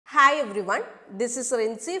Hi everyone, this is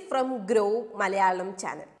Rinsi from Groww Malayalam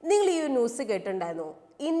channel. നിങ്ങൾ ഈ news കേട്ടിട്ടുണ്ടായിരുന്നോ?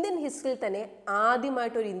 Indian ഹിസ്റ്ററിയിൽ തന്നെ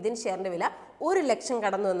ആദ്യമായിട്ട് ഒരു ഇന്ത്യൻ ഷെയറിന്റെ വില 1 ലക്ഷം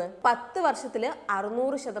കടന്നു വന്ന് 10 വർഷത്തിൽ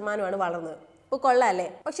 600% വളർന്നത്. ഇപ്പോൾ കൊള്ളാല്ലേ?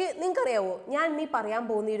 പക്ഷേ നിങ്ങൾക്കറിയാവോ, ഞാൻ ഇനി പറയാൻ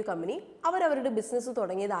പോകുന്ന ഈ ഒരു കമ്പനി അവരവരുടെ ബിസിനസ്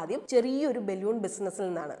തുടങ്ങിയത് ആദ്യം ചെറിയൊരു ബലൂൺ ബിസിനസ്സിൽ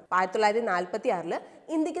നിന്നാണ്. 1946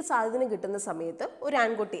 ഇന്ത്യക്ക് സ്വാതന്ത്ര്യം കിട്ടുന്ന സമയത്ത് ഒരു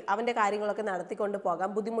ആൺകുട്ടി അവന്റെ കാര്യങ്ങളൊക്കെ നടത്തിക്കൊണ്ട് പോകാൻ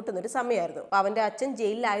ബുദ്ധിമുട്ടുന്ന ഒരു സമയമായിരുന്നു. അപ്പൊ അവന്റെ അച്ഛൻ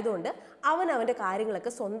ജയിലിലായതുകൊണ്ട് അവന്റെ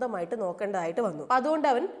കാര്യങ്ങളൊക്കെ സ്വന്തമായിട്ട് നോക്കേണ്ടതായിട്ട് വന്നു. അപ്പൊ അതുകൊണ്ട്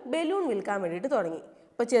അവൻ ബലൂൺ വിൽക്കാൻ വേണ്ടിയിട്ട് തുടങ്ങി.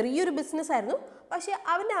 ഇപ്പൊ ചെറിയൊരു ബിസിനസ് ആയിരുന്നു, പക്ഷെ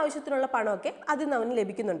അവന്റെ ആവശ്യത്തിനുള്ള പണമൊക്കെ അതിൽ നിന്ന് അവന്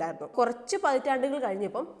ലഭിക്കുന്നുണ്ടായിരുന്നു. കുറച്ച് പതിറ്റാണ്ടുകൾ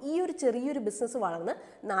കഴിഞ്ഞപ്പം ഈ ഒരു ചെറിയൊരു ബിസിനസ് വളർന്ന്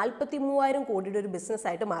 43,000 കോടിയുടെ ഒരു ബിസിനസ്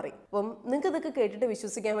ആയിട്ട് മാറി. അപ്പം നിങ്ങൾക്ക് ഇതൊക്കെ കേട്ടിട്ട്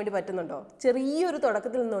വിശ്വസിക്കാൻ വേണ്ടി പറ്റുന്നുണ്ടോ? ചെറിയൊരു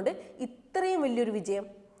തുടക്കത്തിൽ നിന്നുകൊണ്ട് ഇത്രയും വലിയൊരു വിജയം.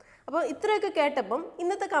 അപ്പോൾ ഇത്രയൊക്കെ കേട്ടപ്പം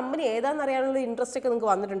ഇന്നത്തെ കമ്പനി ഏതാണെന്ന് അറിയാനുള്ള ഇൻട്രസ്റ്റ് ഒക്കെ നിങ്ങൾക്ക്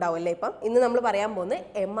വന്നിട്ടുണ്ടാവും അല്ലേ? ഇപ്പം ഇന്ന് നമ്മൾ പറയാൻ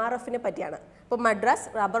പോകുന്നത് MRFനെ പറ്റിയാണ്. ഇപ്പോൾ മദ്രാസ്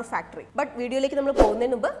റബ്ബർ ഫാക്ടറി. ബട്ട് വീഡിയോയിലേക്ക് നമ്മൾ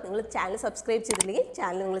പോകുന്നതിന് മുമ്പ് നിങ്ങൾ ചാനൽ സബ്സ്ക്രൈബ് ചെയ്തില്ലെങ്കിൽ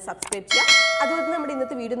ചാനൽ നിങ്ങൾ സബ്സ്ക്രൈബ് ചെയ്യുക. അതുപോലെ നമ്മുടെ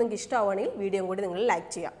ഇന്നത്തെ വീഡിയോ നിങ്ങൾക്ക് ഇഷ്ടമാവുകയാണെങ്കിൽ വീഡിയോ കൂടി നിങ്ങൾ ലൈക്ക്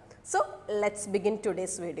ചെയ്യുക. So let's begin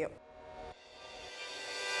today's video.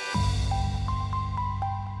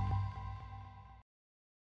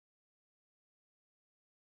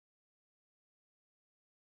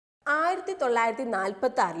 ആയിരത്തി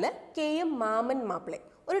 1946 KM മാമൻ മാപ്പിളെ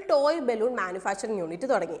ഒരു ടോയ് ബലൂൺ മാനുഫാക്ചറിംഗ് യൂണിറ്റ്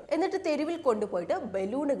തുടങ്ങി. എന്നിട്ട് തെരുവിൽ കൊണ്ടുപോയിട്ട്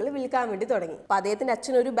ബലൂണുകൾ വിൽക്കാൻ വേണ്ടി തുടങ്ങി. അപ്പൊ അദ്ദേഹത്തിന്റെ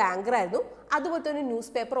അച്ഛൻ ഒരു ബാങ്കറായിരുന്നു, അതുപോലെ തന്നെ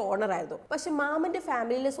ന്യൂസ് പേപ്പർ ഓണർ ആയിരുന്നു. പക്ഷെ മാമന്റെ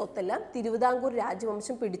ഫാമിലിയിലെ സ്വത്തെല്ലാം തിരുവിതാംകൂർ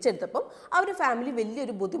രാജവംശം പിടിച്ചെടുത്തപ്പം അവരുടെ ഫാമിലി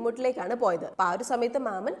വലിയൊരു ബുദ്ധിമുട്ടിലേക്കാണ് പോയത്. അപ്പൊ ആ ഒരു സമയത്ത്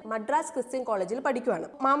മാമൻ മദ്രാസ് ക്രിസ്ത്യൻ കോളേജിൽ പഠിക്കുവാണ്.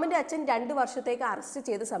 മാമന്റെ അച്ഛൻ 2 വർഷത്തേക്ക് അറസ്റ്റ്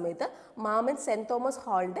ചെയ്ത സമയത്ത് മാമൻ സെന്റ് തോമസ്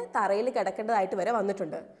ഹാളിന്റെ തറയിൽ കിടക്കേണ്ടതായിട്ട് വരെ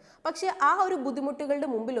വന്നിട്ടുണ്ട്. പക്ഷെ ആ ഒരു ബുദ്ധിമുട്ടുകളുടെ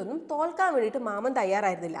മുമ്പിലൊന്നും തോൽക്കാൻ വേണ്ടിയിട്ട് മാമൻ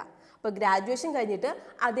തയ്യാറായിരുന്നില്ല. അപ്പൊ ഗ്രാജുവേഷൻ കഴിഞ്ഞിട്ട്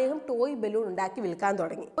അദ്ദേഹം ടോയ് ബലൂൺ ഉണ്ടാക്കി വിൽക്കാൻ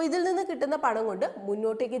തുടങ്ങി. അപ്പോൾ ഇതിൽ നിന്ന് കിട്ടുന്ന പണം കൊണ്ട്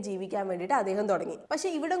മുന്നോട്ടേക്ക് ജീവിക്കാൻ വേണ്ടിയിട്ട് അദ്ദേഹം തുടങ്ങി. പക്ഷെ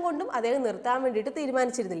ഇവിടം കൊണ്ടും അദ്ദേഹം നിർത്താൻ വേണ്ടിയിട്ട്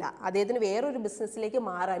തീരുമാനിച്ചിരുന്നില്ല. അദ്ദേഹത്തിന് വേറൊരു ബിസിനസ്സിലേക്ക്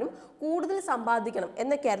മാറാനും കൂടുതൽ സമ്പാദിക്കണം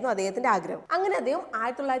എന്നൊക്കെയായിരുന്നു അദ്ദേഹത്തിന്റെ ആഗ്രഹം. അങ്ങനെ അദ്ദേഹം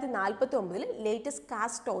 1949 ലേറ്റസ്റ്റ്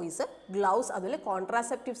കാസ്റ്റ് ടോയ്സ്, ഗ്ലൗസ്, അതുപോലെ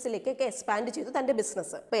കോൺട്രാസെപ്റ്റീവ്സിലേക്കൊക്കെ എക്സ്പാൻഡ് ചെയ്തു തന്റെ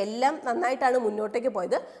ബിസിനസ്. അപ്പൊ എല്ലാം നന്നായിട്ടാണ് മുന്നോട്ടേക്ക്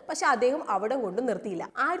പോയത്. പക്ഷെ അദ്ദേഹം അവിടെ കൊണ്ട് നിർത്തിയില്ല.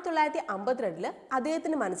 1952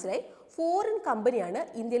 അദ്ദേഹത്തിന് മനസ്സിലായി ഫോറിൻ കമ്പനിയാണ്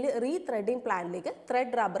ഇന്ത്യയിൽ റീത്രെഡിംഗ് പ്ലാന്റിലേക്ക്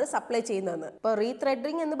ത്രെഡ് റബ്ബർ സപ്ലൈ ചെയ്യുന്നതെന്ന്. ഇപ്പോൾ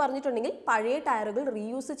റീത്രെഡിംഗ് എന്ന് പറഞ്ഞിട്ടുണ്ടെങ്കിൽ പഴയ ടയറുകൾ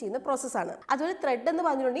റീയൂസ് ചെയ്യുന്ന പ്രോസസ്സാണ്. അതുപോലെ ത്രെഡ് എന്ന്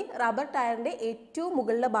പറഞ്ഞിട്ടുണ്ടെങ്കിൽ റബ്ബർ ടയറിന്റെ ഏറ്റവും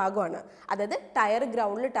മുകളിലെ ഭാഗമാണ്, അതായത് ടയർ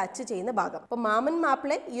ഗ്രൗണ്ടിൽ ടച്ച് ചെയ്യുന്ന ഭാഗം. അപ്പോൾ മാമൻ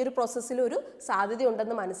മാപ്പിളെ ഈ ഒരു പ്രോസസ്സിൽ ഒരു സാധ്യത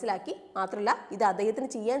ഉണ്ടെന്ന് മനസ്സിലാക്കി, മാത്രമല്ല ഇത് അദ്ദേഹത്തിന്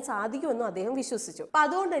ചെയ്യാൻ സാധിക്കുമെന്നും അദ്ദേഹം വിശ്വസിച്ചു. അപ്പൊ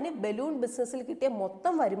അതുകൊണ്ട് തന്നെ ബലൂൺ ബിസിനസ്സിൽ കിട്ടിയ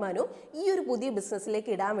മൊത്തം വരുമാനവും ഈ ഒരു പുതിയ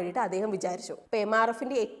ബിസിനസ്സിലേക്ക് ഇടാൻ വേണ്ടിയിട്ട് അദ്ദേഹം വിചാരിച്ചു. ഇപ്പൊ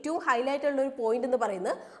MRFന്റെ ഏറ്റവും ഹൈലൈറ്റ് ഉള്ള ഒരു പോയിന്റ് എന്ന്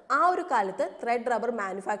പറയുന്നത് ആ ഒരു കാലത്ത് ത്രെഡ് റബ്ബർ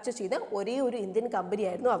മാനുഫാക്ചർ ചെയ്ത ഒരേ ഒരു ഇന്ത്യൻ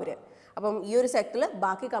കമ്പനിയായിരുന്നു അവര്. അപ്പം ഈ ഒരു സെക്ടറിൽ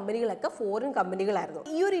ബാക്കി കമ്പനികളൊക്കെ ഫോറിൻ കമ്പനികളായിരുന്നു.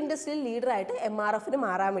 ഈ ഒരു ഇൻഡസ്ട്രിയിൽ ലീഡറായിട്ട് MRFന്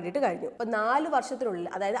മാറാൻ വേണ്ടിയിട്ട് കഴിഞ്ഞു. അപ്പൊ 4 വർഷത്തിനുള്ളിൽ,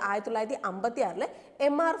 അതായത് 1956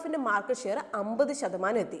 MRFന്റെ മാർക്കറ്റ് ഷെയർ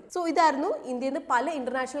 50% എത്തി. സോ ഇതായിരുന്നു ഇന്ത്യയിൽ നിന്ന് പല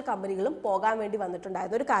ഇന്റർനാഷണൽ കമ്പനികളും പോകാൻ വേണ്ടി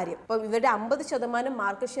വന്നിട്ടുണ്ടായിരുന്ന ഒരു കാര്യം. അപ്പൊ ഇവരുടെ 50%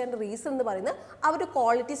 മാർക്കറ്റ് ഷെയറിന്റെ റീസൺ എന്ന് പറയുന്നത് അവരുടെ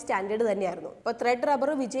ക്വാളിറ്റി സ്റ്റാൻഡേർഡ് തന്നെയായിരുന്നു. ഇപ്പൊ ത്രെഡ്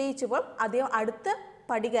റബ്ബർ വിജയിച്ചപ്പോൾ അദ്ദേഹം അടുത്ത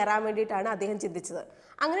പടി കയറാൻ വേണ്ടിയിട്ടാണ് അദ്ദേഹം ചിന്തിച്ചത്.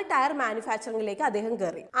 അങ്ങനെ ടയർ മാനുഫാക്ചറിംഗിലേക്ക് അദ്ദേഹം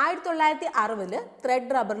കയറി. 1960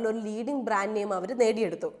 ത്രെഡ് റബ്ബറിൽ ഒരു ലീഡിംഗ് ബ്രാൻഡ് നെയിം അവർ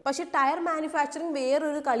നേടിയെടുത്തു. പക്ഷെ ടയർ മാനുഫാക്ചറിംഗ്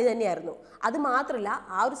വേറൊരു കളി തന്നെയായിരുന്നു. അത് മാത്രമല്ല,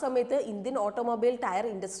 ആ ഒരു സമയത്ത് ഇന്ത്യൻ ഓട്ടോമൊബൈൽ ടയർ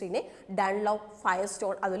ഇൻഡസ്ട്രീനെ ഡൺലോപ്പ്,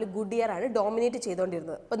 ഫയർസ്റ്റോൺ, അതുപോലെ ഗുഡിയർ ആണ് ഡോമിനേറ്റ്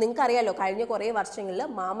ചെയ്തുകൊണ്ടിരുന്നത്. അപ്പൊ നിങ്ങൾക്ക് അറിയാലോ, കഴിഞ്ഞ കുറേ വർഷങ്ങളിൽ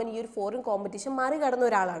മാമൻ ഈ ഒരു ഫോറിൻ കോമ്പറ്റീഷൻ മറികടന്ന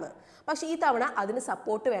ഒരാളാണ്. പക്ഷെ ഈ തവണ അതിന്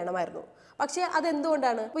സപ്പോർട്ട് വേണമായിരുന്നു. പക്ഷേ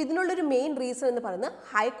അതെന്തുകൊണ്ടാണ്? അപ്പോൾ ഇതിനുള്ളൊരു മെയിൻ റീസൺ എന്ന് പറയുന്നത്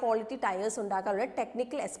ഹൈ ക്വാളിറ്റി ടയേഴ്സ് ഉണ്ടാക്കാനുള്ള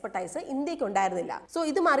ടെക്നിക്കൽ എക്സ്പെർട്ടൈസ് ഇന്ത്യക്ക് ഉണ്ടായിരുന്നില്ല. സോ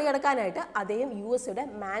ഇത് മറികടക്കാനായിട്ട് അദ്ദേഹം USA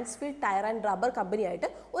Mansfield tyre and rubber കമ്പനിയായിട്ട്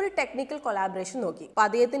ഒരു ടെക്നിക്കൽ കൊളാബറേഷൻ നോക്കി. അപ്പോൾ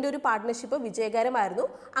അദ്ദേഹത്തിന്റെ ഒരു പാർട്ട്ണർഷിപ്പ് വിജയകരമായിരുന്നു.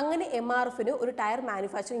 അങ്ങനെ MRFന് ഒരു ടയർ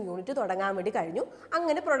മാനുഫാക്ചറിംഗ് യൂണിറ്റ് തുടങ്ങാൻ വേണ്ടി കഴിഞ്ഞു.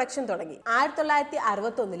 അങ്ങനെ പ്രൊഡക്ഷൻ തുടങ്ങി.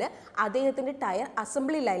 1961 അദ്ദേഹത്തിന്റെ ടയർ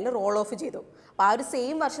അസംബ്ലി ലൈനിൽ റോൾ ഓഫ് ചെയ്തു. അപ്പോൾ ആ ഒരു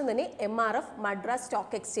സെയിം വർഷം തന്നെ MRF മദ്രാസ്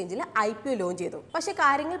സ്റ്റോക്ക് എക്സ്ചേഞ്ചിൽ IPO ലോഞ്ച് ചെയ്തു. പക്ഷേ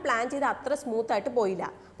കാര്യങ്ങൾ പ്ലാൻ ചെയ്ത് അത്ര സ്മൂത്ത് ആയിട്ട് പോയില്ല.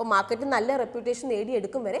 അപ്പോൾ മാർക്കറ്റിൽ നല്ല റെപ്യൂട്ടേഷൻ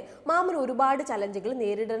നേടിയെടുക്കും വരെ മാമൻ ഒരുപാട് ചലഞ്ചുകൾ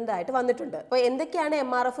നേരിടേണ്ടതായിട്ട് വന്നിട്ടുണ്ട്. അപ്പോൾ എന്തൊക്കെയാണ്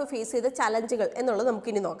MRF ഫേസ് ചെയ്ത ചലഞ്ചുകൾ എന്നുള്ളത്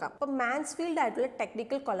നമുക്കിനി നോക്കാം. അപ്പോൾ മാൻസ്ഫീൽഡ് ആയിട്ടുള്ള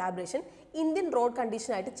ടെക്നിക്കൽ കൊളാബറേഷൻ ഇന്ത്യൻ റോഡ്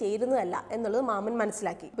കണ്ടീഷനായിട്ട് ചേരുന്നതല്ല എന്നുള്ളത് മാമൻ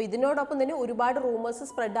മനസ്സിലാക്കി. അപ്പോൾ ഇതിനോടൊപ്പം തന്നെ ഒരുപാട് റൂമേഴ്സ്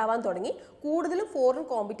സ്പ്രെഡ് ആവാൻ തുടങ്ങി. കൂടുതലും ഫോറിൻ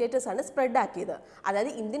കോമ്പറ്റേറ്റേഴ്സ് ആണ് സ്പ്രെഡ് ആക്കിയത്.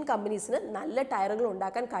 അതായത് ഇന്ത്യൻ കമ്പനീസിന് നല്ല ടയറുകൾ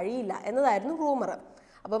ഉണ്ടാക്കാൻ കഴിയില്ല എന്നതായിരുന്നു റൂമർ.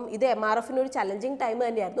 അപ്പം ഇത് MRFന് ഒരു ചലഞ്ചിങ് ടൈം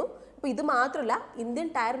തന്നെയായിരുന്നു. അപ്പോൾ ഇത് മാത്രമല്ല, Indian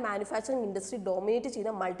tyre manufacturing industry dominate ചെയ്ത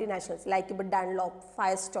മൾട്ടിനാഷണൽസ് ലൈക്ക് ഇപ്പോൾ ഡൺലോപ്പ്,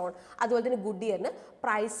 ഫയർസ്റ്റോൺ, അതുപോലെ തന്നെ ഗുഡിയറിന്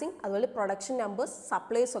പ്രൈസിങ്, അതുപോലെ പ്രൊഡക്ഷൻ നമ്പേഴ്സ്,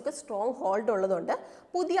 സപ്ലൈസ് ഒക്കെ സ്ട്രോങ് ഹോൾഡ് ഉള്ളതുകൊണ്ട്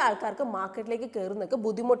പുതിയ ആൾക്കാർക്ക് മാർക്കറ്റിലേക്ക് കയറുന്നതൊക്കെ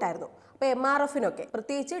ബുദ്ധിമുട്ടായിരുന്നു. അപ്പോൾ MRFനൊക്കെ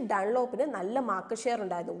പ്രത്യേകിച്ച് ഡൺലോപ്പിന് നല്ല മാർക്കറ്റ് ഷെയർ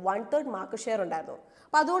ഉണ്ടായിരുന്നു, 1/3 മാർക്കറ്റ് ഷെയർ ഉണ്ടായിരുന്നു.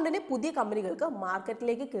 അപ്പൊ അതുകൊണ്ട് തന്നെ പുതിയ കമ്പനികൾക്ക്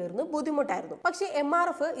മാർക്കറ്റിലേക്ക് കയറുന്ന ബുദ്ധിമുട്ടായിരുന്നു. പക്ഷേ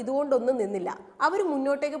MRF ഇതുകൊണ്ടൊന്നും നിന്നില്ല. അവർ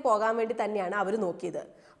മുന്നോട്ടേക്ക് പോകാൻ വേണ്ടി തന്നെയാണ് അവർ നോക്കിയത്.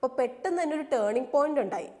 അപ്പോൾ പെട്ടെന്ന് തന്നെ ഒരു ടേണിംഗ് പോയിന്റ്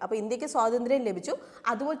ഉണ്ടായി. അപ്പോൾ ഇന്ത്യക്ക് സ്വാതന്ത്ര്യം ലഭിച്ചു.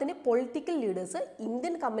 അതുപോലെ തന്നെ പൊളിറ്റിക്കൽ ലീഡേഴ്സ്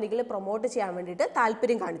ഇന്ത്യൻ കമ്പനികളെ പ്രൊമോട്ട് ചെയ്യാൻ വേണ്ടിയിട്ട്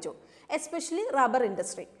താല്പര്യം കാണിച്ചു, എസ്പെഷ്യലി റബ്ബർ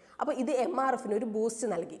ഇൻഡസ്ട്രി. അപ്പോൾ ഇത് MRFന് ഒരു ബൂസ്റ്റ്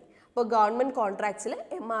നൽകി. അപ്പോൾ ഗവൺമെന്റ് കോൺട്രാക്ട്സിൽ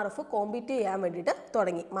MRF കോമ്പീറ്റ് ചെയ്യാൻ വേണ്ടിയിട്ട്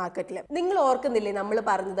തുടങ്ങി മാർക്കറ്റിൽ. നിങ്ങൾ ഓർക്കുന്നില്ലേ നമ്മൾ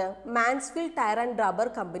പറഞ്ഞത് Mansfield tyre and rubber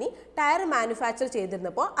company tyre manufacture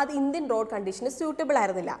ചെയ്തിരുന്നപ്പോൾ അത് ഇന്ത്യൻ റോഡ് കണ്ടീഷന് സ്യൂട്ടബിൾ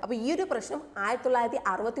ആയിരുന്നില്ല. അപ്പോൾ ഈ ഒരു പ്രശ്നം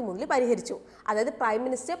 1963 പരിഹരിച്ചു. അതായത് prime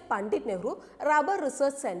minister Pandit Nehru rubber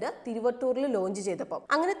research centre തിരുവട്ടൂരിൽ launch ചെയ്തപ്പോൾ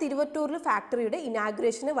അങ്ങനെ തിരുവട്ടൂരിൽ ഫാക്ടറിയുടെ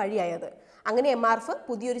ഇനാഗുറേഷന് വഴിയായത്. അങ്ങനെ MRF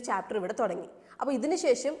പുതിയൊരു ചാപ്റ്റർ ഇവിടെ തുടങ്ങി. അപ്പോൾ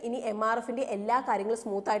ഇതിനുശേഷം ഇനി MRFന്റെ എല്ലാ കാര്യങ്ങളും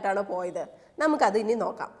സ്മൂത്ത് ആയിട്ടാണോ പോയത്? നമുക്കത് ഇനി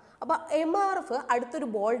നോക്കാം. അപ്പോൾ MRF അടുത്തൊരു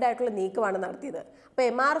ബോൾഡ് ആയിട്ടുള്ള നീക്കമാണ് നടത്തിയത്. അപ്പോൾ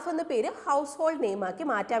MRF എന്ന പേര് ഹൗസ് ഹോൾഡ് നെയിമാക്കി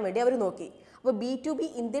മാറ്റാൻ വേണ്ടി അവർ നോക്കി. അപ്പോൾ B2B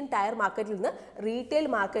ഇന്ത്യൻ ടയർ മാർക്കറ്റിൽ നിന്ന് റീറ്റെയിൽ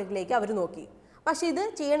മാർക്കറ്റിലേക്ക് അവർ നോക്കി. പക്ഷേ ഇത്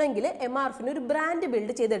ചെയ്യണമെങ്കിൽ MRFന് ഒരു ബ്രാൻഡ്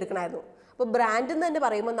ബിൽഡ് ചെയ്തെടുക്കണമായിരുന്നു. അപ്പോൾ ബ്രാൻഡ് എന്ന് തന്നെ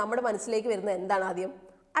പറയുമ്പോൾ നമ്മുടെ മനസ്സിലേക്ക് വരുന്നത് എന്താണ്? ആദ്യം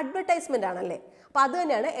അഡ്വർടൈസ്മെന്റ് ആണല്ലേ. അപ്പോൾ അത്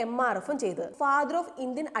തന്നെയാണ് MRFും ചെയ്തത്. ഫാദർ ഓഫ്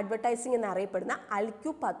ഇന്ത്യൻ അഡ്വർടൈസിംഗ് എന്നറിയപ്പെടുന്ന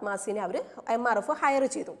അൽക്യു പത്മാസിനെ അവർ MRF ഹയർ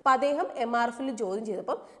ചെയ്തു. അപ്പോൾ അദ്ദേഹം MRFിൽ ജോയിൻ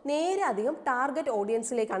ചെയ്തപ്പോൾ നേരെ അധികം ടാർഗറ്റ്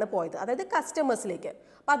ഓഡിയൻസിലേക്കാണ് പോയത്, അതായത് കസ്റ്റമേഴ്സിലേക്ക്.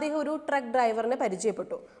 അപ്പോൾ അദ്ദേഹം ഒരു ട്രക്ക് ഡ്രൈവറിനെ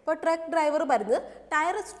പരിചയപ്പെട്ടു. അപ്പോൾ ട്രക്ക് ഡ്രൈവർ പറയുന്നത്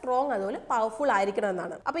ടയർ സ്ട്രോങ് അതുപോലെ പവർഫുൾ ആയിരിക്കണം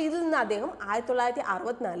എന്നാണ്. അപ്പോൾ ഇതിൽ നിന്ന് അദ്ദേഹം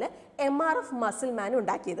 1964 MRF മസിൽ മാൻ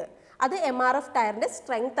ഉണ്ടാക്കിയത്. അത് MRF ടയറിന്റെ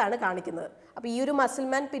സ്ട്രെങ്ത് ആണ് കാണിക്കുന്നത്. അപ്പോൾ ഈ ഒരു മസിൽ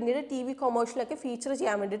മാൻ പിന്നീട് TV കൊമേഴ്ഷ്യലൊക്കെ ഫീച്ചർ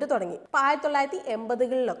ചെയ്യാൻ വേണ്ടിയിട്ട് തുടങ്ങി. അപ്പോൾ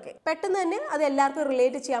 1980കളിലൊക്കെ പെട്ടെന്ന് തന്നെ അത് എല്ലാവർക്കും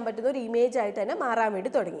റിലേറ്റ് ചെയ്യാൻ പറ്റുന്ന ഒരു ഇമേജ് ആയിട്ട് തന്നെ മാറാൻ വേണ്ടി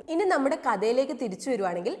തുടങ്ങി. ഇനി നമ്മുടെ കഥയിലേക്ക് തിരിച്ചു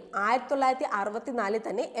വരുവാണെങ്കിൽ 1964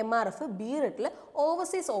 തന്നെ MRF ബീററ്റിൽ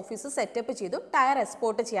ഓവർസീസ് ഓഫീസ് സെറ്റപ്പ് ചെയ്തു ടയർ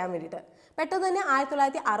എക്സ്പോർട്ട് ചെയ്യാൻ വേണ്ടിയിട്ട്. പെട്ടെന്ന് തന്നെ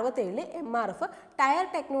 1967 MRF ടയർ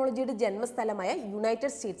ടെക്നോളജിയുടെ ജന്മസ്ഥലമായ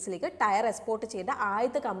യുണൈറ്റഡ് സ്റ്റേറ്റ്സിലേക്ക് ടയർ എക്സ്പോർട്ട് ചെയ്ത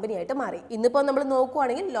ആദ്യത്തെ കമ്പനിയായിട്ട് മാറി. ഇന്നിപ്പോൾ നമ്മൾ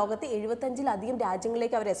നോക്കുവാണെങ്കിൽ ലോകത്തെ 75ലധികം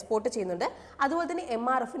രാജ്യങ്ങളിലേക്ക് അവർ എക്സ്പോർട്ട് ചെയ്യുന്നുണ്ട്. അതുപോലെ തന്നെ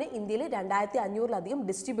MRFന് ഇന്ത്യയിൽ 2500ലധികം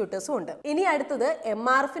ഡിസ്ട്രിബ്യൂട്ടേഴ്സും ഉണ്ട്. ഇനി അടുത്തത്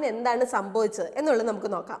MRFന് എന്താണ് സംഭവിച്ചത് എന്നുള്ളത്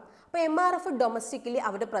നമുക്ക് നോക്കാം. അപ്പോൾ MRF ഡൊമസ്റ്റിക്കലി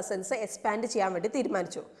അവരുടെ പ്രസൻസ് എക്സ്പാൻഡ് ചെയ്യാൻ വേണ്ടി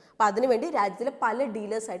തീരുമാനിച്ചു. അപ്പോൾ അതിനുവേണ്ടി രാജ്യത്തിലെ പല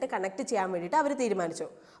ഡീലേഴ്സായിട്ട് കണക്ട് ചെയ്യാൻ വേണ്ടിയിട്ട് അവർ തീരുമാനിച്ചു.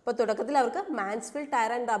 അപ്പോൾ തുടക്കത്തിൽ അവർക്ക് മാൻസ്ഫീൽഡ്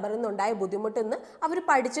ടയർ ആൻഡ് റബ്ബറിൽ നിന്നുണ്ടായ ബുദ്ധിമുട്ടെന്ന് അവർ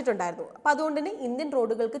പഠിച്ചിട്ടുണ്ടായിരുന്നു. അപ്പോൾ അതുകൊണ്ട് തന്നെ ഇന്ത്യൻ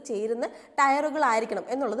റോഡുകൾക്ക് ചേരുന്ന ടയറുകളായിരിക്കണം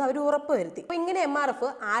എന്നുള്ളത് അവർ ഉറപ്പുവരുത്തി. അപ്പോൾ ഇങ്ങനെ MRF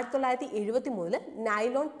 1973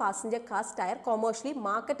 nylon passenger car tyre commercially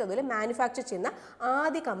market അതുപോലെ മാനുഫാക്ചർ ചെയ്യുന്ന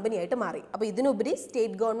ആദ്യ കമ്പനിയായിട്ട് മാറി. അപ്പോൾ ഇതിനുപരി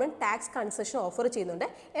state government tax concession offer ചെയ്യുന്നുണ്ട്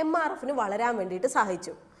MRFന് വളരാൻ വേണ്ടിയിട്ട്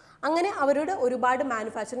സഹായിച്ചു. അങ്ങനെ അവരുടെ ഒരുപാട്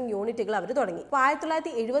മാനുഫാക്ചറിംഗ് യൂണിറ്റുകൾ അവർ തുടങ്ങി.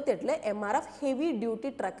 1978 MRF ഹെവി ഡ്യൂട്ടി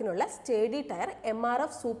ട്രക്കിനുള്ള സ്റ്റേഡി ടയർ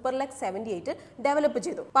MRF സൂപ്പർലെക്സ് 78 ഡെവലപ്പ്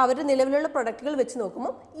ചെയ്തു. അപ്പോൾ അവരുടെ നിലവിലുള്ള പ്രൊഡക്റ്റുകൾ വെച്ച്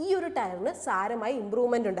നോക്കുമ്പോൾ ഈ ഒരു ടയറിന് സാരമായി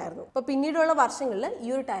ഇംപ്രൂവ്മെന്റ് ഉണ്ടായിരുന്നു. അപ്പോൾ പിന്നീടുള്ള വർഷങ്ങളിൽ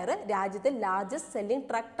ഈ ഒരു ടയർ രാജ്യത്തെ ലാർജസ്റ്റ് സെല്ലിംഗ്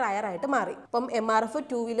ട്രക്ക് ടയർ ആയിട്ട് മാറി. അപ്പം MRF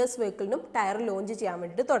 2 വീലേഴ്സ് വെഹിക്കിളിനും ടയർ ലോഞ്ച് ചെയ്യാൻ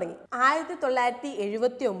വേണ്ടിയിട്ട് തുടങ്ങി.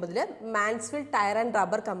 1979 Mansfield tyre and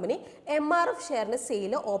rubber company MRF ഷെയറിന്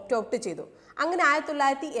sale opt ചെയ്തു. അങ്ങനെ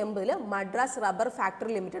 1980 മദ്രാസ് റബ്ബർ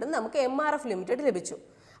ഫാക്ടറി ലിമിറ്റഡ് നമുക്ക് MRF ലിമിറ്റഡ് ലഭിച്ചു.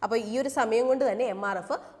 അപ്പോൾ ഈ ഒരു സമയം കൊണ്ട് തന്നെ MRF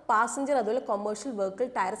പാസഞ്ചർ അതുപോലെ കൊമേഴ്ഷ്യൽ വെഹിക്കിൾ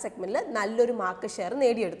ടയർ സെഗ്മെന്റിൽ നല്ലൊരു മാർക്കറ്റ് ഷെയർ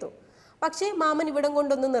നേടിയെടുത്തു. പക്ഷേ മാമൻ ഇവിടം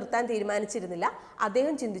കൊണ്ടൊന്നും നിർത്താൻ തീരുമാനിച്ചിരുന്നില്ല.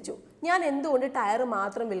 അദ്ദേഹം ചിന്തിച്ചു, ഞാൻ എന്തുകൊണ്ട് ടയർ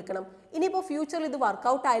മാത്രം വിൽക്കണം? ഇനിയിപ്പോൾ ഫ്യൂച്ചറിൽ ഇത്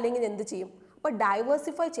വർക്കൗട്ട് ആയില്ലെങ്കിൽ എന്ത് ചെയ്യും? അപ്പോൾ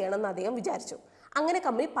ഡൈവേഴ്സിഫൈ ചെയ്യണമെന്ന് അദ്ദേഹം വിചാരിച്ചു. അങ്ങനെ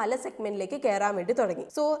കമ്പനി പല സെഗ്മെന്റിലേക്ക് കയറാൻ വേണ്ടി തുടങ്ങി.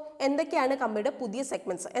 സോ എന്തൊക്കെയാണ് കമ്പനിയുടെ പുതിയ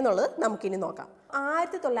സെഗ്മെന്റ്സ് എന്നുള്ളത് നമുക്കിനി നോക്കാം.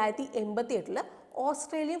 1988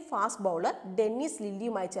 ഓസ്ട്രേലിയൻ ഫാസ്റ്റ് ബൗളർ ഡെന്നിസ്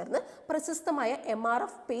ലില്ലിയുമായി ചേർന്ന് പ്രശസ്തമായ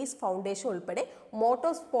MRF പേസ് ഫൗണ്ടേഷൻ ഉൾപ്പെടെ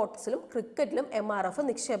മോട്ടോർ സ്പോർട്സിലും ക്രിക്കറ്റിലും MRF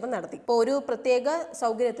നിക്ഷേപം നടത്തി. ഇപ്പോൾ ഒരു പ്രത്യേക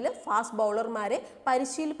സൗകര്യത്തിൽ ഫാസ്റ്റ് ബൗളർമാരെ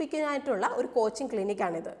പരിശീലിപ്പിക്കാനായിട്ടുള്ള ഒരു കോച്ചിങ്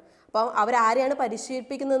ക്ലിനിക്കാണിത്. അപ്പം അവരാരെയാണ്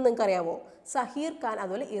പരിശീലിപ്പിക്കുന്നത് നിങ്ങൾക്ക് അറിയാമോ? സഹീർ ഖാൻ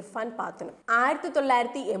അതുപോലെ ഇർഫാൻ പാത്തനും.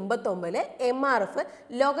 1989 MRF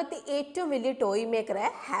ലോകത്തെ ഏറ്റവും വലിയ ടോയ് മേക്കറായ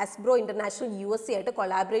ഹാസ്ബ്രോ ഇന്റർനാഷണൽ USA ആയിട്ട്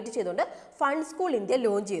കൊളാബറേറ്റ് ചെയ്തുകൊണ്ട് ഫണ്ട് സ്കൂൾ ഇന്ത്യ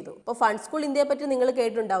ലോഞ്ച് ചെയ്തു. അപ്പോൾ ഫണ്ട് സ്കൂൾ ഇന്ത്യയെ പറ്റി നിങ്ങൾ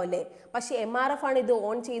കേട്ടിട്ടുണ്ടാവല്ലേ? പക്ഷേ MRF ആണ് ഇത്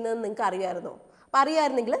ഓൺ ചെയ്യുന്നതെന്ന് നിങ്ങൾക്ക് അറിയാമായിരുന്നോ? അപ്പോൾ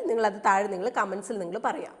അറിയാമായിരുന്നെങ്കിൽ നിങ്ങളത് താഴെ നിങ്ങൾ കമൻസിൽ നിങ്ങൾ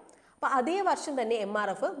പറയാം. അപ്പോൾ അതേ വർഷം തന്നെ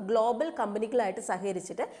MRF global കമ്പനികളായിട്ട്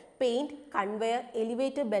സഹകരിച്ചിട്ട് paint, conveyor,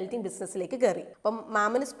 elevator belting ബിസിനസ്സിലേക്ക് കയറി. അപ്പം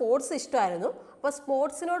മാമന് സ്പോർട്സ് ഇഷ്ടമായിരുന്നു. അപ്പോൾ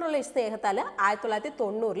സ്പോർട്സിനോടുള്ള സ്നേഹത്താൽ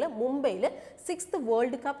 1990 മുംബൈയിൽ 6th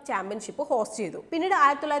world cup championship host ചെയ്തു. പിന്നീട്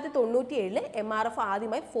 1997 MRF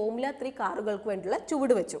ആദ്യമായി ഫോർമുല 3 കാറുകൾക്ക് വേണ്ടിയുള്ള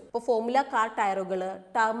ചുവട് വെച്ചു. അപ്പോൾ ഫോർമുല കാർ ടയറുകൾ,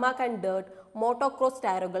 ടർമാക് ആൻഡ് ഡേർട്ട്, മോട്ടോക്രോസ്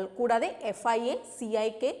ടയറുകൾ കൂടാതെ FIA,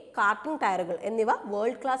 CIK കാർട്ടിംഗ് ടയറുകൾ എന്നിവ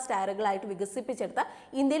വേൾഡ് ക്ലാസ് ടയറുകളായിട്ട് വികസിപ്പിച്ചെടുത്ത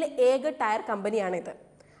ഇന്ത്യയിലെ ഏക ടയർ കമ്പനിയാണിത്.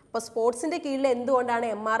 അപ്പോൾ സ്പോർട്സിന്റെ കീഴിൽ എന്തുകൊണ്ടാണ്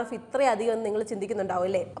MRF ഇത്രയധികം എന്ന് നിങ്ങൾ ചിന്തിക്കുന്നുണ്ടാവും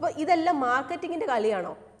അല്ലേ? അപ്പോൾ ഇതെല്ലാം മാർക്കറ്റിങ്ങിന്റെ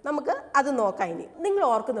കളിയാണോ? നമുക്ക് അത് നോക്കാം. ഇനി നിങ്ങൾ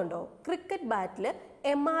ഓർക്കുന്നുണ്ടോ ക്രിക്കറ്റ് ബാറ്റിൽ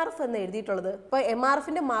MRF എന്ന് എഴുതിയിട്ടുള്ളത്? ഇപ്പോൾ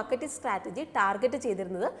MRFിന്റെ മാർക്കറ്റിംഗ് സ്ട്രാറ്റജി ടാർഗറ്റ്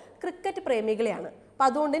ചെയ്തിരുന്നത് ക്രിക്കറ്റ് പ്രേമികളെയാണ്. അപ്പോൾ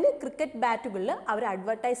അതുകൊണ്ട് തന്നെ ക്രിക്കറ്റ് ബാറ്റുകളിൽ അവർ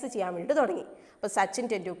അഡ്വർടൈസ് ചെയ്യാൻ വേണ്ടി തുടങ്ങി. അപ്പോൾ സച്ചിൻ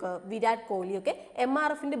ടെണ്ടുൽക്കർ, വിരാട് കോഹ്ലിയൊക്കെ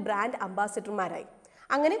MRFിന്റെ ബ്രാൻഡ് അംബാസിഡർമാരായി.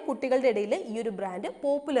 അങ്ങനെ കുട്ടികളുടെ ഇടയിൽ ഈ ഒരു ബ്രാൻഡ്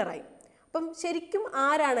പോപ്പുലറായി. അപ്പം ശരിക്കും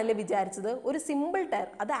ആരാണല്ലേ വിചാരിച്ചത് ഒരു സിമ്പിൾ ടയർ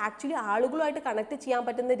അത് ആക്ച്വലി ആളുകളുമായിട്ട് കണക്ട് ചെയ്യാൻ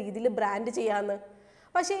പറ്റുന്ന രീതിയിൽ ബ്രാൻഡ് ചെയ്യാമെന്ന്?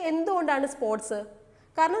 പക്ഷേ എന്തുകൊണ്ടാണ് സ്പോർട്സ്?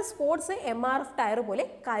 കാരണം സ്പോർട്സ് MRF ടയർ പോലെ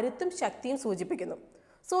കരുത്തും ശക്തിയും സൂചിപ്പിക്കുന്നു.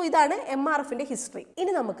 സോ ഇതാണ് MRFിന്റെ ഹിസ്റ്ററി.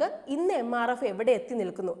 ഇനി നമുക്ക് ഇന്ന് MRF എവിടെ എത്തി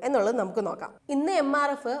നിൽക്കുന്നു എന്നുള്ളത് നമുക്ക് നോക്കാം. ഇന്ന്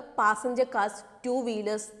MRF passenger cars, 2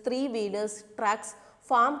 wheelers, 3 wheelers, trucks,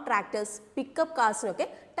 farm tractors, pickup കാർസിനൊക്കെ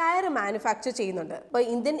tyre manufacture ചെയ്യുന്നുണ്ട്. അപ്പോൾ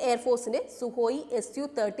ഇന്ത്യൻ എയർഫോഴ്സിന്റെ സുഹോയി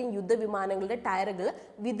SU-13 യുദ്ധവിമാനങ്ങളുടെ ടയറുകൾ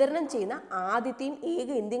വിതരണം ചെയ്യുന്ന ആദ്യത്തെയും ഏക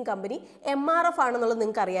ഇന്ത്യൻ കമ്പനി MRF ആണെന്നുള്ളത്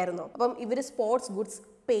നിങ്ങൾക്ക് അറിയാമായിരുന്നോ? അപ്പം ഇവർ sports goods,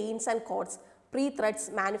 paints and quotes, pre threads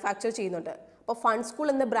manufacture ചെയ്യുന്നുണ്ട്. അപ്പോൾ ഫൺ സ്കൂൾ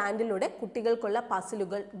എന്ന ബ്രാൻഡിലൂടെ കുട്ടികൾക്കുള്ള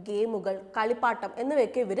പസിലുകൾ, ഗെയിമുകൾ, കളിപ്പാട്ടം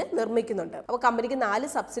എന്നിവയൊക്കെ ഇവർ നിർമ്മിക്കുന്നുണ്ട്. അപ്പോൾ കമ്പനിക്ക്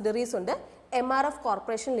 4 സബ്സിഡറീസ് ഉണ്ട്: MRF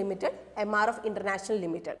corporation limited, MRF international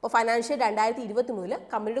limited. അപ്പോൾ ഫൈനാൻഷ്യൽ 2023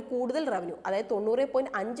 കമ്പനിയുടെ കൂടുതൽ റവന്യൂ, അതായത്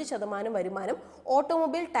 90.5% വരുമാനം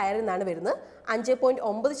ഓട്ടോമൊബൈൽ ടയറിൽ നിന്നാണ് വരുന്നത്.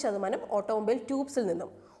 5.9% ഓട്ടോമൊബൈൽ ട്യൂബ്സിൽ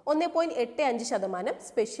നിന്നും, 1.85%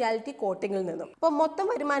 സ്പെഷ്യാലിറ്റി കോട്ടിങ്ങിൽ നിന്നും. അപ്പോൾ മൊത്തം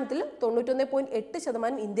വരുമാനത്തിൽ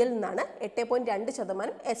 91.8% ഇന്ത്യയിൽ നിന്നാണ്,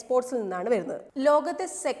 8.2% എക്സ്പോർട്സിൽ നിന്നാണ് വരുന്നത്. ലോകത്തെ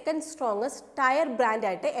second strongest tyre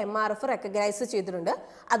ബ്രാൻഡായിട്ട് MRF recognise ചെയ്തിട്ടുണ്ട്.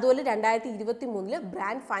 അതുപോലെ 2023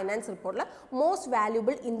 ബ്രാൻഡ് ഫൈനാൻസ് റിപ്പോർട്ടിൽ most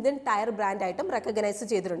valuable Indian tyre ബ്രാൻഡായിട്ടും recognise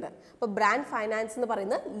ചെയ്തിട്ടുണ്ട്. അപ്പോൾ ബ്രാൻഡ് ഫൈനാൻസ് എന്ന്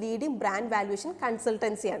പറയുന്നത് ലീഡിംഗ് ബ്രാൻഡ് വാല്യൂഷൻ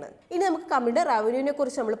കൺസൾട്ടൻസിയാണ്. ഇനി നമുക്ക് കമ്പനിയുടെ റവന്യൂവിനെ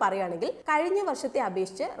കുറിച്ച് നമ്മൾ പറയുകയാണെങ്കിൽ കഴിഞ്ഞ വർഷത്തെ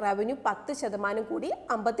അപേക്ഷിച്ച് റവന്യൂ 10% കൂടി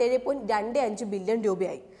 57.25 ബില്യൺ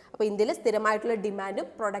രൂപയായി. അപ്പോൾ ഇന്ത്യയിൽ സ്ഥിരമായിട്ടുള്ള ഡിമാൻഡും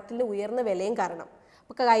പ്രൊഡക്റ്റിന്റെ ഉയർന്ന വിലയും കാരണം.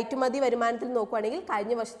 അപ്പോൾ കയറ്റുമതി വരുമാനത്തിൽ നോക്കുകയാണെങ്കിൽ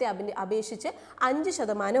കഴിഞ്ഞ വർഷത്തെ അപേക്ഷിച്ച്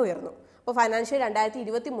 5% ഉയർന്നു. അപ്പോൾ ഫൈനാൻഷ്യൽ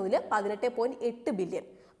 2023 18.8 ബില്യൺ.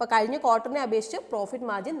 അപ്പോൾ കഴിഞ്ഞ ക്വാർട്ടറിനെ അപേക്ഷിച്ച് പ്രോഫിറ്റ്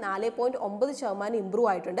മാർജിൻ 4.9% ഇംപ്രൂവ്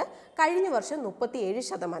ആയിട്ടുണ്ട്. കഴിഞ്ഞ വർഷം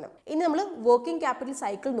 37%. ഇനി നമ്മൾ വർക്കിംഗ് ക്യാപിറ്റൽ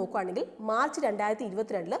സൈക്കിൾ നോക്കുകയാണെങ്കിൽ മാർച്ച്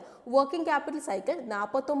 2022 വർക്കിംഗ് ക്യാപിറ്റൽ സൈക്കിൾ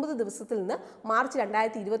 49 ദിവസത്തിൽ നിന്ന് മാർച്ച്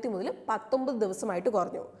 2023 19 ദിവസമായിട്ട്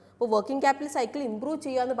കുറഞ്ഞു. അപ്പോൾ വർക്കിംഗ് ക്യാപിറ്റൽ സൈക്കിൾ ഇംപ്രൂവ്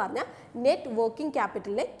ചെയ്യുക എന്ന് പറഞ്ഞാൽ നെറ്റ് വർക്കിംഗ്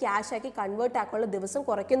ക്യാപിറ്റലിനെ ക്യാഷ് ആക്കി കൺവേർട്ട് ആക്കാനുള്ള ദിവസം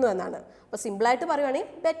കുറയ്ക്കുന്നു എന്നാണ്. അപ്പോൾ സിമ്പിളായിട്ട് പറയുകയാണെങ്കിൽ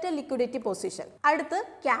ബെറ്റർ ലിക്വിഡിറ്റി പൊസിഷൻ. അടുത്ത്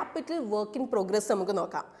ക്യാപിറ്റൽ വർക്ക് ഇൻ പ്രോഗ്രസ് നമുക്ക്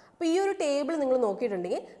നോക്കാം. അപ്പോൾ ഈ ഒരു ടേബിൾ നിങ്ങൾ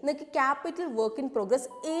നോക്കിയിട്ടുണ്ടെങ്കിൽ നിങ്ങൾക്ക് capital work in progress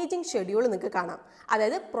ageing schedule നിങ്ങൾക്ക് കാണാം.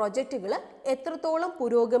 അതായത് പ്രൊജക്റ്റുകൾ എത്രത്തോളം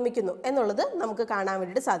പുരോഗമിക്കുന്നു എന്നുള്ളത് നമുക്ക് കാണാൻ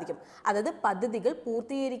വേണ്ടിയിട്ട് സാധിക്കും. അതായത് പദ്ധതികൾ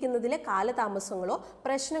പൂർത്തീകരിക്കുന്നതിലെ കാലതാമസങ്ങളോ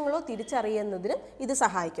പ്രശ്നങ്ങളോ തിരിച്ചറിയുന്നതിന് ഇത്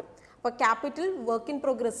സഹായിക്കും. അപ്പോൾ ക്യാപിറ്റൽ വർക്ക് ഇൻ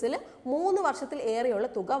പ്രോഗ്രസ്സിൽ 3 വർഷത്തിൽ ഏറെയുള്ള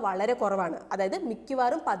തുക വളരെ കുറവാണ്. അതായത്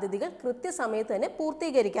മിക്കവാറും പദ്ധതികൾ കൃത്യസമയത്ത് തന്നെ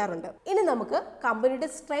പൂർത്തീകരിക്കാറുണ്ട്. ഇനി നമുക്ക് കമ്പനിയുടെ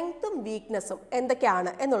സ്ട്രെങ്ത്തും വീക്ക്നെസ്സും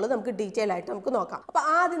എന്തൊക്കെയാണ് എന്നുള്ളത് നമുക്ക് ഡീറ്റെയിൽ ആയിട്ട് നമുക്ക് നോക്കാം. അപ്പോൾ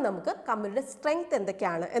ആദ്യം നമുക്ക് കമ്പനിയുടെ സ്ട്രെങ്ത്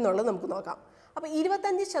എന്തൊക്കെയാണ് എന്നുള്ളത് നമുക്ക് നോക്കാം. അപ്പോൾ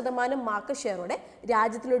 25% മാർക്കറ്റ് ഷെയറോടെ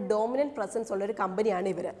രാജ്യത്തിലൊരു ഡോമിനന്റ് പ്രസൻസ് ഉള്ള ഒരു കമ്പനിയാണ്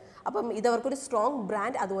ഇവർ. അപ്പം ഇതവർക്കൊരു സ്ട്രോങ്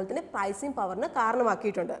ബ്രാൻഡ് അതുപോലെ തന്നെ പ്രൈസിംഗ് പവറിന്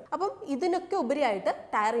കാരണമാക്കിയിട്ടുണ്ട്. അപ്പം ഇതിനൊക്കെ ഉപരിയായിട്ട്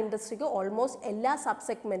ടയർ ഇൻഡസ്ട്രിക്ക് ഓൾമോസ്റ്റ് എല്ലാ സബ്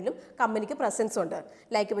സെഗ്മെന്റിലും കമ്പനിക്ക് പ്രസൻസ് ഉണ്ട്.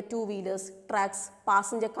 ലൈക്ക് ഇപ്പോൾ 2 wheelers, trucks,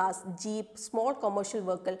 passenger cars, jeep, small commercial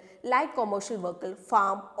vehicle, light commercial vehicle,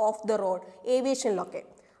 farm, of the road, ഏവിയേഷനിലൊക്കെ.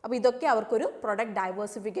 അപ്പോൾ ഇതൊക്കെ അവർക്കൊരു പ്രൊഡക്റ്റ്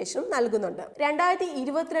ഡൈവേഴ്സിഫിക്കേഷൻ നൽകുന്നുണ്ട്.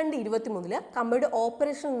 2022-23 കമ്പനിയുടെ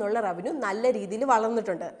ഓപ്പറേഷനിൽ നിന്നുള്ള റവന്യൂ നല്ല രീതിയിൽ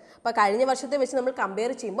വളർന്നിട്ടുണ്ട്. അപ്പോൾ കഴിഞ്ഞ വർഷത്തെ വെച്ച് നമ്മൾ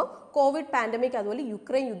കമ്പയർ ചെയ്യുമ്പോൾ കോവിഡ് പാൻഡമിക് അതുപോലെ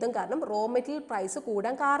യുക്രൈൻ യുദ്ധം കാരണം റോ മെറ്റീരിയൽ പ്രൈസ്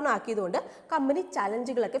കൂടാൻ കാരണമാക്കിയതുകൊണ്ട് കമ്പനി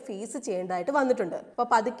ചലഞ്ചുകളൊക്കെ ഫേസ് ചെയ്യേണ്ടതായിട്ട് വന്നിട്ടുണ്ട്. അപ്പോൾ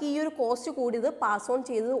പതുക്കെ ഈ ഒരു കോസ്റ്റ് കൂടിയത് പാസ് ഓൺ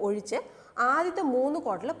ചെയ്തത് ഒഴിച്ച് ആദ്യത്തെ 3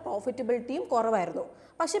 ക്വാർട്ടറിൽ പ്രോഫിറ്റബിലിറ്റിയും കുറവായിരുന്നു.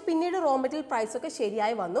 പക്ഷെ പിന്നീട് റോ മെറ്റീരിയൽ പ്രൈസ് ഒക്കെ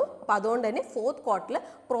ശരിയായി വന്നു. അപ്പോൾ അതുകൊണ്ട് തന്നെ 4th ക്വാർട്ടറിൽ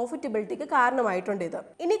പ്രോഫിറ്റബിലിറ്റിക്ക് കാരണമായിട്ടുണ്ട് ഇത്.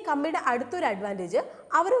 ഇനി കമ്പനിയുടെ അടുത്തൊരു അഡ്വാൻറ്റേജ്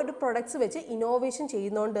അവരൊരു പ്രൊഡക്ട്സ് വെച്ച് ഇന്നോവേഷൻ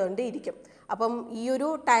ചെയ്യുന്നതുകൊണ്ട് ഇരിക്കും. അപ്പം ഈ ഒരു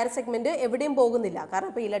ടയർ സെഗ്മെന്റ് എവിടെയും പോകുന്നില്ല.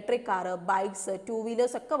 കാരണം ഇപ്പോൾ ഇലക്ട്രിക് കാറ്, ബൈക്സ്, 2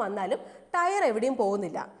 വീലേഴ്സ് ഒക്കെ വന്നാലും ടയർ എവിടെയും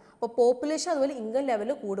പോകുന്നില്ല. അപ്പോൾ പോപ്പുലേഷൻ അതുപോലെ ഇൻകം ലെവൽ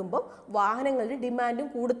കൂടുമ്പോൾ വാഹനങ്ങളുടെ ഡിമാൻഡും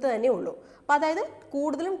കൂടുത്തു തന്നെ ഉള്ളൂ. അപ്പോൾ അതായത്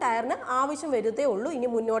കൂടുതലും ടയറിന് ആവശ്യം വരുത്തേ ഉള്ളൂ ഇനി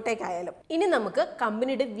മുന്നോട്ടേക്കായാലും. ഇനി നമുക്ക്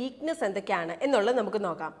കമ്പനിയുടെ വീക്ക്നെസ് എന്തൊക്കെയാണ് എന്നുള്ളത് നമുക്ക്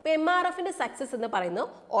നോക്കാം. ഇപ്പോൾ MRFിന്റെ സക്സസ് എന്ന് പറയുന്നത്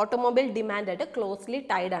ഓട്ടോമൊബൈൽ ഡിമാൻഡായിട്ട് ക്ലോസ്ലി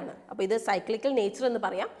ടൈഡ് ആണ്. അപ്പോൾ ഇത് സൈക്ലിക്കൽ നേച്ചർ എന്ന്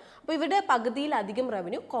പറയാം. അപ്പോൾ ഇവിടെ പകുതിയിലധികം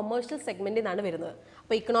റവന്യൂ കൊമേഴ്ഷ്യൽ സെഗ്മെന്റിൽ നിന്നാണ് വരുന്നത്.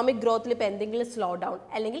 അപ്പോൾ ഇക്കണോമിക് ഗ്രോത്തിൽ ഇപ്പോൾ എന്തെങ്കിലും സ്ലോ ഡൗൺ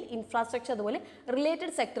അല്ലെങ്കിൽ ഇൻഫ്രാസ്ട്രക്ചർ അതുപോലെ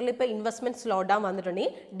റിലേറ്റഡ് സെക്ടറിൽ ഇപ്പോൾ ഇൻവെസ്റ്റ്മെന്റ് സ്ലോ ഡൗൺ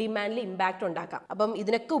വന്നിട്ടുണ്ടെങ്കിൽ ഡിമാൻഡിൽ ഇമ്പാക്ട് ഉണ്ടാക്കാം. അപ്പം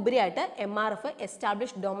ഇതിനൊക്കെ ഉപരിയായിട്ട് MRF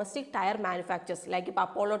establish domestic tyre manufacturers like ഇപ്പോൾ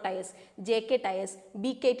Apollo tyres, JK tyres,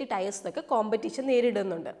 BKT tyres എന്നൊക്കെ കോമ്പറ്റീഷൻ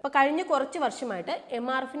നേരിടുന്നുണ്ട്. അപ്പോൾ കഴിഞ്ഞ കുറച്ച് വർഷമായിട്ട്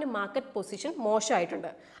MRFിന്റെ മാർക്കറ്റ് പൊസിഷൻ മോശമായിട്ടുണ്ട്.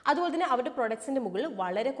 അതുപോലെ തന്നെ അവരുടെ പ്രൊഡക്ട്സിന്റെ മുകളിൽ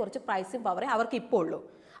വളരെ കുറച്ച് പ്രൈസിംഗ് പവറേ അവർക്ക് ഇപ്പോൾ ഉള്ളൂ.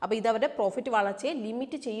 അപ്പോൾ ഇത് അവരുടെ പ്രോഫിറ്റ് വളർച്ചയെ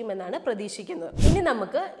ലിമിറ്റ് ചെയ്യുമെന്നാണ് പ്രതീക്ഷിക്കുന്നത്. ഇനി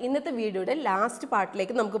നമുക്ക് ഇന്നത്തെ വീഡിയോയുടെ ലാസ്റ്റ്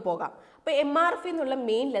പാർട്ടിലേക്ക് നമുക്ക് പോകാം. അപ്പോൾ MRF എന്നുള്ള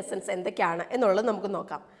മെയിൻ ലെസൺസ് എന്തൊക്കെയാണ് എന്നുള്ളത് നമുക്ക്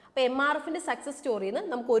നോക്കാം. അപ്പോൾ MRFന്റെ സക്സസ് സ്റ്റോറിയിൽ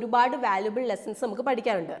നിന്ന് നമുക്ക് ഒരുപാട് വാല്യുബിൾ ലെസൺസ് നമുക്ക്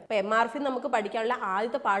പഠിക്കാനുണ്ട്. അപ്പോൾ MRFൽ നമുക്ക് പഠിക്കാനുള്ള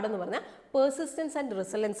ആദ്യത്തെ പാഠം എന്ന് പറഞ്ഞാൽ പെർസിസ്റ്റൻസ് ആൻഡ്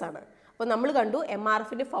റിസലൻസ് ആണ്. അപ്പോൾ നമ്മൾ കണ്ടു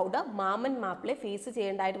MRFന്റെ ഫൗണ്ടർ മാമൻ മാപ്പിളെ ഫേസ്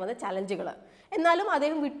ചെയ്യേണ്ടതായിട്ട് വന്ന ചലഞ്ചുകൾ. എന്നാലും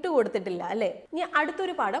അദ്ദേഹം വിട്ടുകൊടുത്തിട്ടില്ല അല്ലേ. ഇനി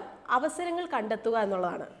അടുത്തൊരു പാഠം അവസരങ്ങൾ കണ്ടെത്തുക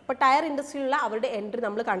എന്നുള്ളതാണ്. അപ്പോൾ ടയർ ഇൻഡസ്ട്രിയിലുള്ള അവരുടെ എൻട്രി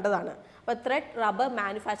നമ്മൾ കണ്ടതാണ്. അപ്പോൾ ത്രെഡ് റബ്ബർ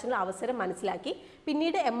മാനുഫാക്ചറിംഗ് അവസരം മനസ്സിലാക്കി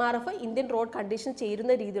പിന്നീട് MRF ഇന്ത്യൻ റോഡ് കണ്ടീഷൻ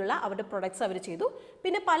ചേരുന്ന രീതിയിലുള്ള അവരുടെ പ്രൊഡക്ട്സ് അവർ ചെയ്തു.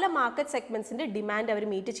 പിന്നെ പല മാർക്കറ്റ് സെഗ്മെന്റ്സിന്റെ ഡിമാൻഡ് അവർ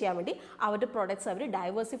മീറ്റ് ചെയ്യാൻ വേണ്ടി അവരുടെ പ്രൊഡക്ട്സ് അവർ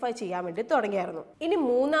ഡൈവേഴ്സിഫൈ ചെയ്യാൻ വേണ്ടി തുടങ്ങിയായിരുന്നു. ഇനി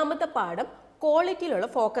മൂന്നാമത്തെ പാഠം ക്വാളിറ്റിയിലുള്ള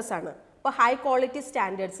ഫോക്കസ് ആണ്. അപ്പോൾ ഹൈ ക്വാളിറ്റി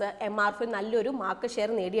സ്റ്റാൻഡേർഡ്സ് MRF നല്ലൊരു മാർക്കറ്റ് ഷെയർ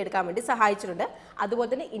നേടിയെടുക്കാൻ വേണ്ടി സഹായിച്ചിട്ടുണ്ട്. അതുപോലെ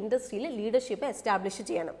തന്നെ ഇൻഡസ്ട്രിയിൽ ലീഡർഷിപ്പ് എസ്റ്റാബ്ലിഷ്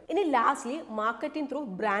ചെയ്യണം. ഇനി lastly marketing through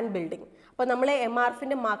brand building. അപ്പോൾ നമ്മളെ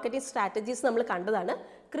MRFന്റെ മാർക്കറ്റിംഗ് സ്ട്രാറ്റജീസ് നമ്മൾ കണ്ടതാണ്.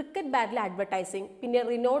 ക്രിക്കറ്റ് ബാറ്റിൽ അഡ്വർടൈസിങ്, പിന്നെ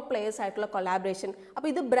റിനോഡ് പ്ലേയേഴ്സ് ആയിട്ടുള്ള കൊളാബറേഷൻ. അപ്പോൾ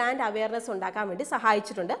ഇത് ബ്രാൻഡ് അവയർനെസ് ഉണ്ടാക്കാൻ വേണ്ടി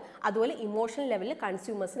സഹായിച്ചിട്ടുണ്ട്. അതുപോലെ ഇമോഷണൽ ലെവലിൽ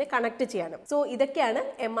കൺസ്യൂമേഴ്സിനെ കണക്ട് ചെയ്യാനും. സോ ഇതൊക്കെയാണ്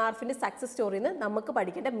MRFന്റെ സക്സസ് സ്റ്റോറിയിൽ നിന്ന് നമുക്ക്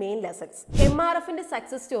പഠിക്കേണ്ട മെയിൻ ലെസൺസ്. MRFന്റെ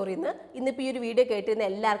സക്സസ് സ്റ്റോറിയിൽ നിന്ന് ഇന്നിപ്പോൾ ഈ ഒരു വീഡിയോ കേട്ടിരുന്ന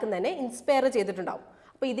എല്ലാവർക്കും തന്നെ ഇൻസ്പയർ ചെയ്തിട്ടുണ്ടാവും.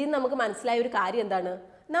 അപ്പോൾ ഇതിൽ നിന്ന് നമുക്ക് മനസ്സിലായ ഒരു കാര്യം എന്താണ്?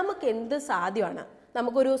 നമുക്ക് എന്ത് സാധ്യമാണ്.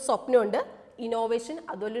 നമുക്കൊരു സ്വപ്നമുണ്ട്, ഇന്നോവേഷൻ,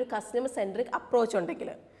 അതുപോലെ ഒരു കസ്റ്റമർ സെൻട്രിക് അപ്രോച്ച്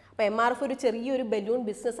ഉണ്ടെങ്കിൽ. അപ്പോൾ MRF ഒരു ചെറിയൊരു ബലൂൺ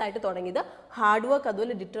ബിസിനസ് ആയിട്ട് തുടങ്ങിയത് ഹാർഡ് വർക്ക്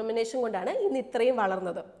അതുപോലെ ഡിറ്റർമിനേഷൻ കൊണ്ടാണ് ഇന്ന് ഇത്രയും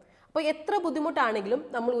വളർന്നത്. അപ്പോൾ എത്ര ബുദ്ധിമുട്ടാണെങ്കിലും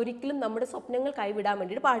നമ്മൾ ഒരിക്കലും നമ്മുടെ സ്വപ്നങ്ങൾ കൈവിടാൻ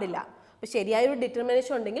വേണ്ടിയിട്ട് പാടില്ല. അപ്പോൾ ശരിയായൊരു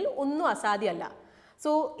ഡിറ്റർമിനേഷൻ ഉണ്ടെങ്കിൽ ഒന്നും അസാധ്യമല്ല.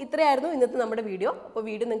 സോ ഇത്രയായിരുന്നു ഇന്നത്തെ നമ്മുടെ വീഡിയോ. അപ്പോൾ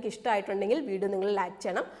വീഡിയോ നിങ്ങൾക്ക് ഇഷ്ടമായിട്ടുണ്ടെങ്കിൽ വീഡിയോ നിങ്ങൾ ലൈക്ക്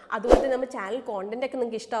ചെയ്യണം. അതുപോലെ തന്നെ നമ്മുടെ ചാനൽ കോണ്ടന്റ് ഒക്കെ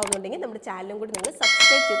നിങ്ങൾക്ക് ഇഷ്ടമാവുന്നുണ്ടെങ്കിൽ നമ്മുടെ ചാനലും കൂടി നിങ്ങൾ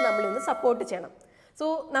സബ്സ്ക്രൈബ് ചെയ്ത് നമ്മളൊന്ന് സപ്പോർട്ട് ചെയ്യണം. സോ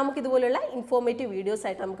നമുക്കിതുപോലുള്ള ഇൻഫോർമേറ്റീവ് വീഡിയോസ്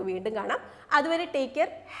ആയിട്ട് നമുക്ക് വീണ്ടും കാണാം. അതുവരെ take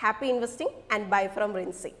care, happy investing and bye from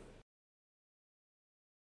Rincy.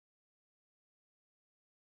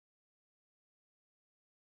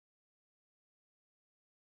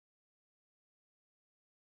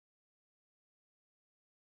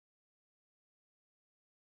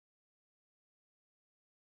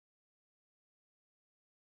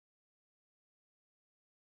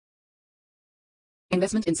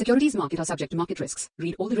 Investment in securities market are subject to market risks.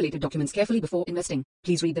 Read all the related documents carefully before investing.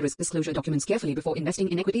 Please read the risk disclosure documents carefully before investing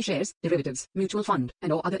in equity shares, derivatives, mutual fund,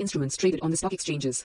 and or other instruments traded on the stock exchanges.